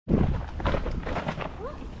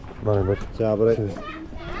Morning, bud. Ciao, buddy. Cheers.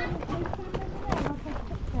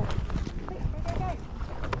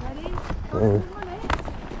 Oh,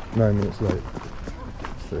 9 minutes late.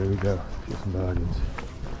 So here we go. Get some bargains.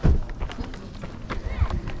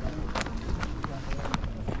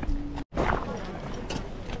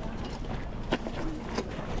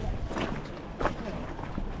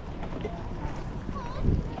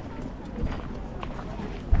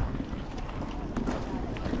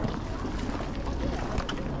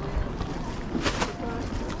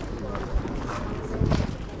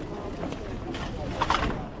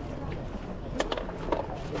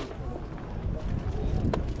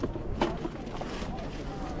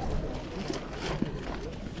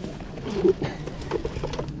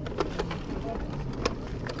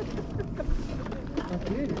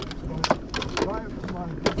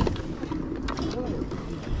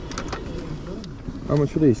 How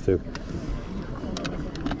much for these two? £2,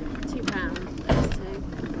 those two.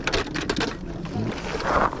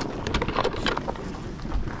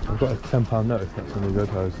 I've got a £10 note if that's any good.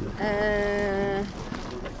 How's it?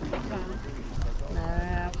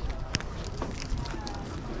 No.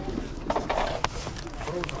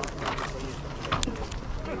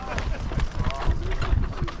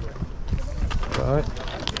 Is that alright?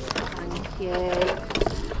 Thank you.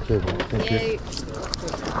 Cheers, mate. Thank you.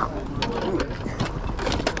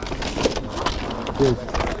 Cheers.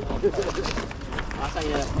 That's how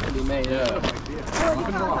you made it. Oh,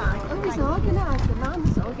 he's organised, the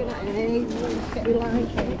man's organised, and we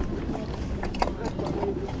like it.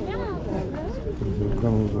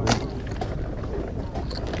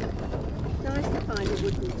 It's nice to find a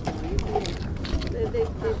wooden toy, isn't it?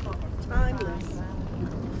 They're timeless.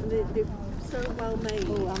 And they're so well made.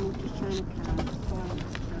 Oh, I'm just trying to count.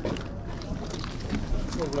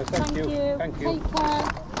 Thank you. Thank you. Take care.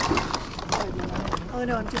 Oh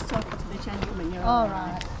no, I'm just talking to the gentleman. You're All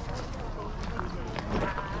right.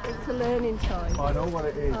 It's a learning toy. I know what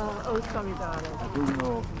it is. Oh, sorry, darling. I do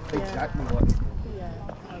know exactly Yeah. what it is. Yeah.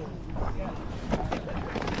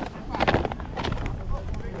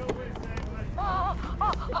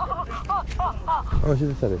 How much is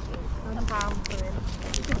the tennis? £1 for him.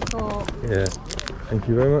 Just thought. Yeah. Thank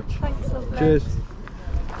you very much. Thanks, lovely. Cheers.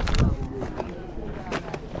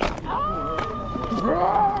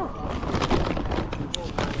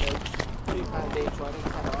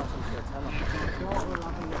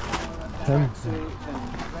 Ten.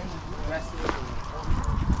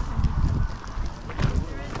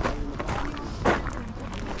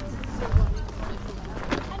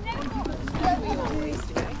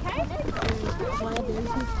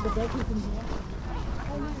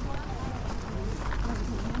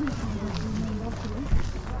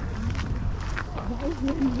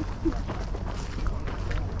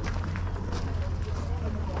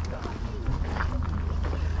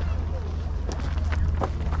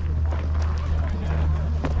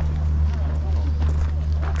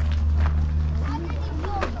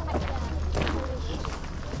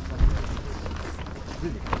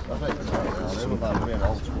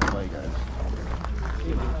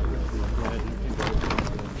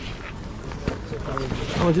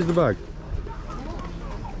 How much is the bag?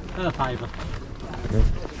 £5. Yeah.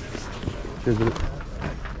 Cheers with it.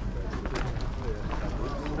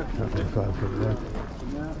 That'll be £5 for the bag.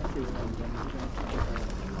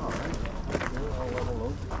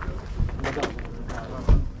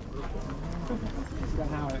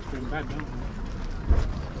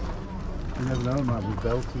 You never know, it might be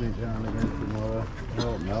belting it down again tomorrow.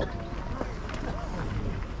 Oh, no.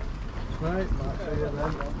 Right, might see you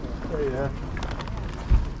then. See ya.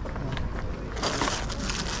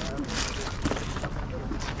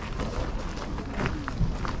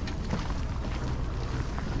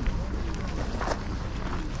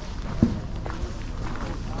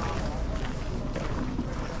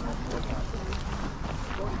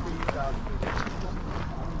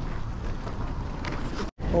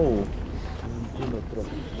 Oh.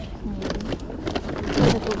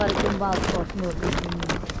 Devo fare con Valco, signor.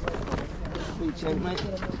 Thank Cheers, you. mate.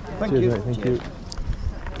 Thank you.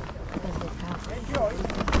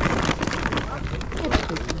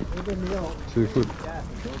 Too good.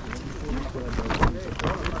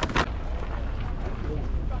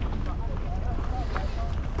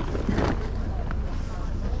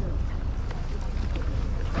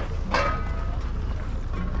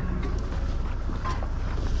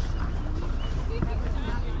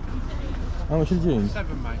 How much are the jeans?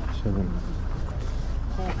 7, mate. 7.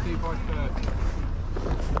 40 by 30.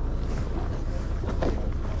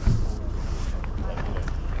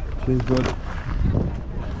 Cheers, bud.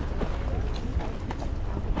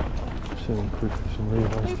 Some quick for some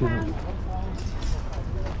Levi's students.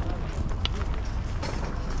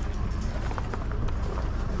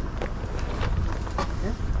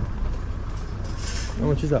 How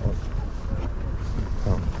much is that one?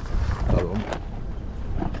 Oh, that one.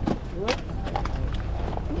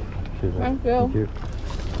 Cheers, mate. Thank you. Thank you.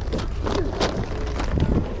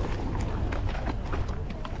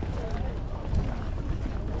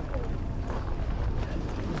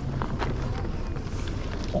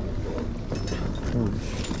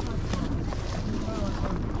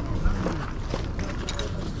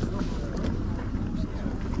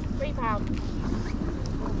 £3.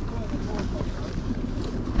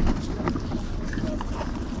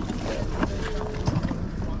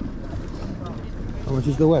 How much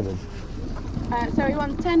is the wedding? So he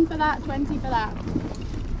wants 10 for that, 20 for that.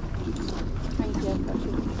 Thank you.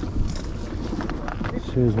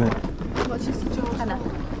 Cheers, mate. What's your situation? Hannah.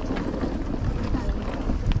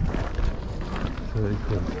 30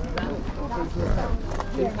 quid.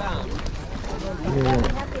 £2. Yeah.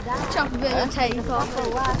 Chop a bit of tape off.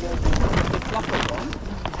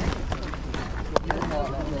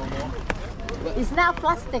 It's not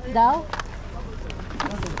plastic though.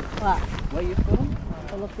 What? Where you from?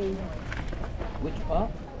 Philippines. Which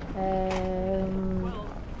part?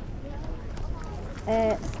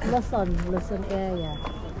 Luzon area.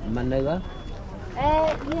 Manila?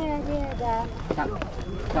 Yeah, there.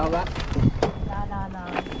 Tell that. No.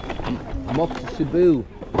 I'm off to Cebu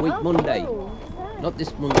week Oh, Monday. cool. Not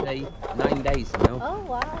this Monday, 9 days now. Oh,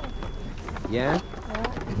 wow. Yeah?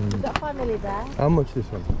 You got family there? How much this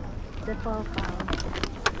one? The £4.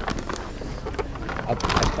 I'll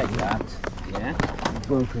take that. Yeah?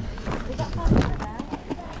 Broken. You got family there?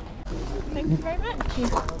 Thank you very much.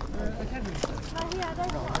 Oh, yeah,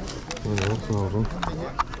 there's one. Oh, that's an old one.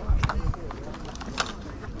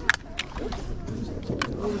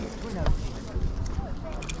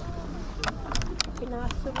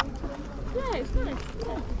 Yeah, it's nice.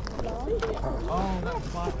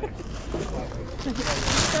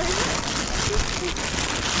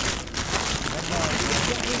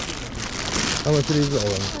 How much are these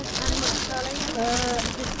little ones?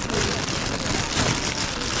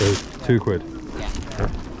 So, £2. Yeah.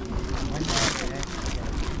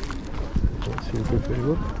 That's £2 pretty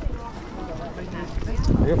good.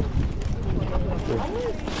 Yep. Good.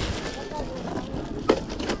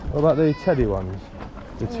 What about the teddy ones?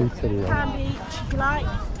 The two teddy ones. Pound each, if you like.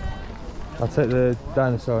 I'll take the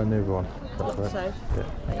dinosaur and the other one. That's right. So, Yeah.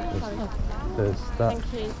 There's that. thank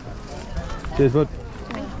you. Cheers, bud.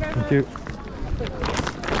 Thank you very Thank you.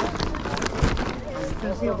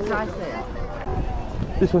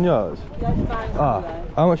 This one yours? Ah,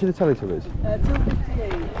 how much are the Teletubbies? 250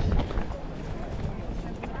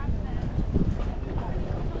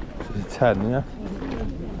 each. It's 10, yeah?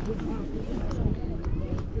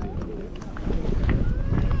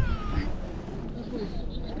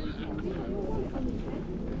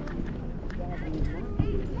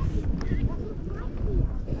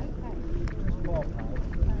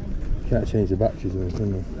 Can't change the batteries or anything, can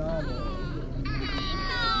you?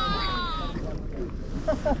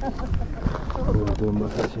 Already done my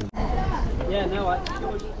batteries. Yeah, no,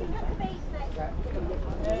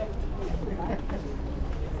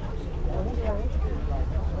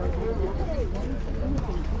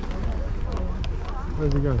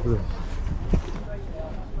 Where's he going for this?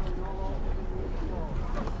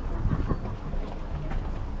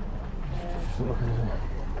 Just look at it.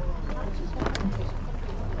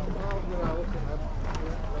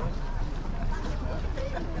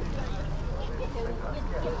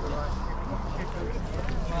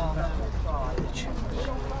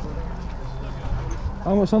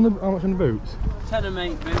 How much on the boots? Tenner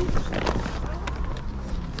mate boots.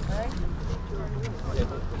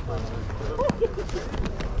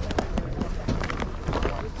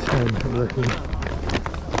 $10, I reckon.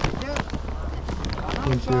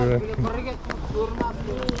 What do you reckon?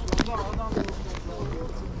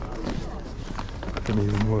 Doesn't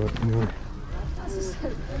even work anyway.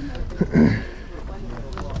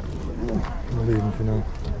 I'll leave them for now.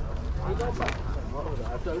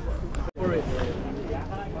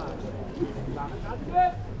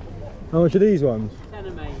 How much are these ones?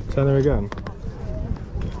 Tenner mate. Tenner again?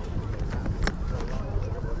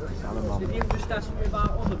 Did you just ask me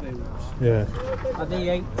about other boots? Yeah. I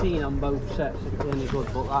think 18 on both sets are really good,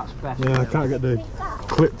 but that's best. Yeah, I can't get the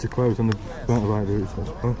clip to close on the motorbike boots, I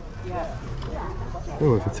suppose. They're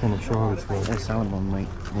worth a tenner charge for. They're selling one, mate.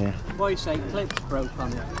 Yeah. What you say, clips broke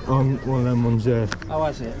on it? On one of them ones, yeah. How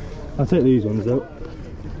was it? I'll take these ones out.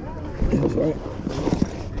 That's right.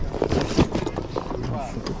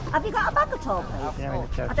 Have you got a bag of at all, please? Yeah,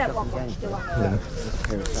 I don't want much, do I?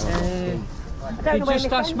 I don't You know where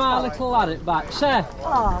just my ask friends my are. little lad at back, sir.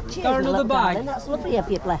 Oh, cheers, Got another little bag? darling. That's lovely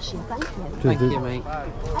of you, bless you. Thank you. Thank you, mate.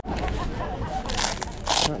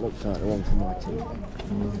 That looks like the one from my team.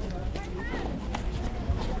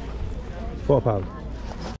 £4.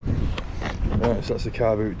 Right, so that's the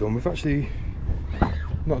carboot done. We've actually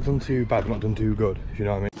not done too bad, not done too good, if you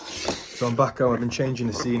know what I mean. So I'm back home. I've been changing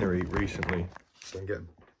the scenery recently, so I can get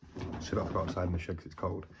sit up outside in the shed because it's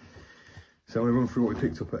cold. So I'm going to run through what we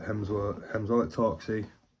picked up at Hemswell at Torksey,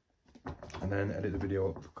 and then edit the video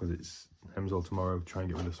up because it's Hemswell tomorrow. Try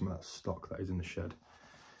and get rid of some of that stock that is in the shed,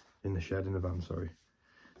 in the van, sorry.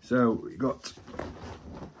 So we got,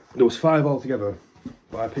 there was 5 altogether,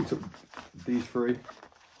 but I picked up these 3.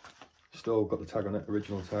 Still got the tag on it,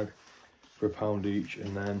 original tag, for £1 each,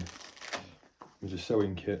 and then there's a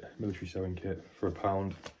sewing kit, military sewing kit for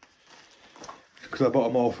 £1. Because I bought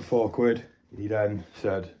them all for £4. He then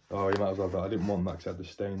said, oh, you might as well have that. I didn't want that because it had the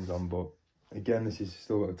stains on, but again, this is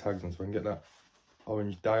still got the tags on, so I can get that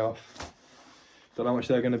orange dye off. Don't know how much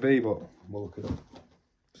they're going to be, but we'll look it up.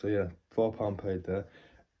 So yeah, £4 paid there.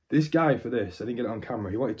 This guy for this, I didn't get it on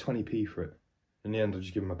camera, he wanted 20p for it. In the end, I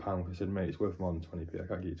just give him £1. I said, mate, it's worth more than 20p. I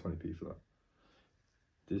can't give you 20p for that.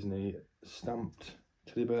 Disney stamped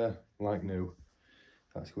teddy bear, like new.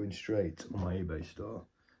 That's going straight on my eBay store.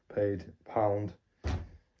 Paid £1, I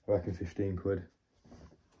reckon £15.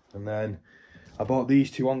 And then I bought these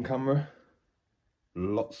 2 on camera.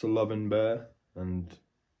 Lots of loving bear and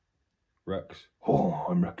Rex. Oh,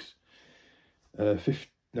 I'm Rex.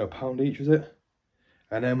 £1 each was it?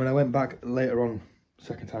 And then when I went back later on,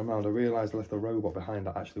 second time round, I realised I left the robot behind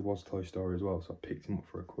that actually was Toy Story as well, so I picked him up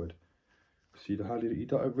for £1. So you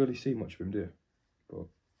don't really see much of him, do you? But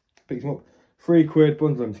picked him up, £3,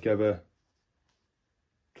 bundle them together,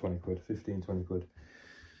 £20, 15, 20 quid.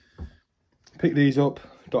 Picked these up,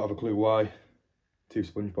 don't have a clue why. 2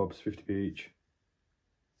 SpongeBobs, 50p each.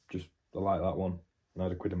 Just, I like that one. And I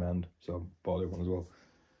had £1 in my hand, so I bought the other one as well.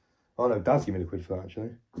 Oh no, Dad's gave me the £1 for that actually.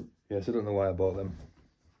 Yes, I don't know why I bought them.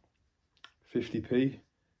 50p,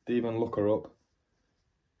 Demon Look Her Up.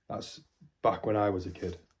 That's back when I was a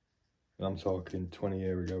kid. And I'm talking 20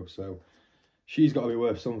 years ago, so she's got to be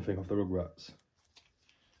worth something off the Rugrats.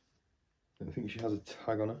 I don't think she has a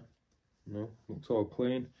tag on her. No, looks all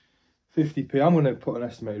clean. 50p, I'm going to put an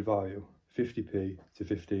estimated value, 50p to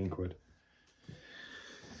 £15.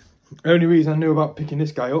 Only reason I knew about picking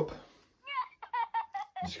this guy up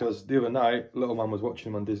is because the other night, little man was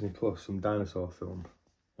watching him on Disney Plus, some dinosaur film.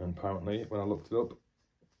 And apparently, when I looked it up,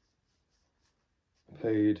 I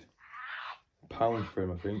paid £1 for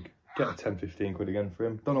him, I think. Get a 10, 15 quid again for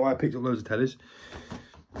him. Don't know why I picked up loads of teddies.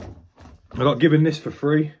 I got given this for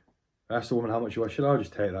free. I asked the woman how much you should I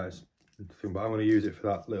just take that as thing, but I'm going to use it for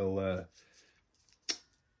that little,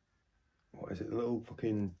 what is it, the little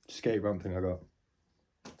fucking skate ramp thing I got.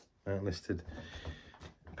 Listed.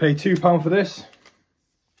 Paid £2 for this.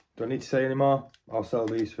 Do I need to say any more? I'll sell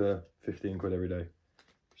these for 15 quid every day.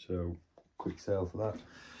 So, quick sale for that.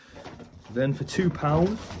 Then for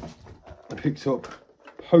 £2, I picked up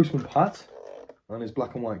Postman Pat and his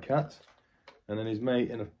black and white cat, and then his mate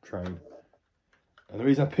in a train. And the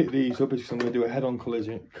reason I picked these up is because I'm going to do a head-on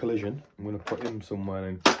collision. I'm going to put him somewhere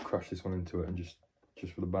and crash this one into it, and just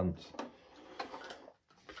for the bants.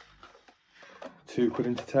 £2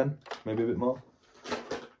 into 10, maybe a bit more.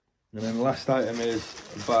 And then the last item is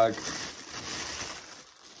a bag,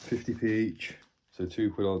 50p each. So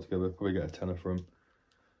 £2 altogether, probably get a tenner from.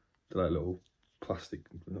 They're like little plastic,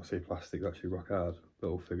 not say plastic, actually rock hard,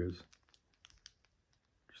 little figures.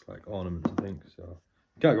 Just like ornaments, I think, so.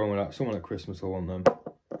 Can't go wrong with that, someone at Christmas will want them. Do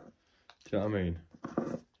you know what I mean?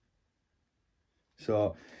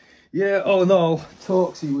 So, yeah, all in all,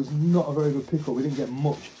 Torksey was not a very good pickup. We didn't get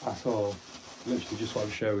much at all. Literally just what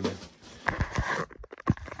I'm showing you.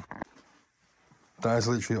 That is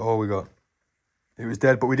literally all we got. It was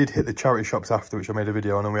dead, but we did hit the charity shops after, which I made a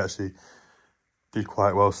video on, and we actually did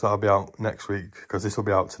quite well. So that'll be out next week, because this will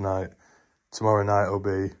be out tonight. Tomorrow night will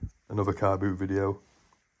be another car boot video.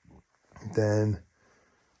 Then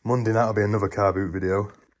Monday night will be another car boot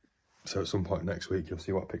video. So at some point next week, you'll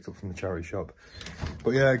see what I picked up from the charity shop.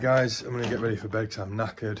 But yeah, guys, I'm going to get ready for bed because I'm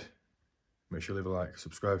knackered. Make sure you leave a like,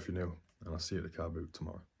 subscribe if you're new, and I'll see you at the car boot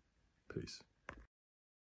tomorrow. Peace.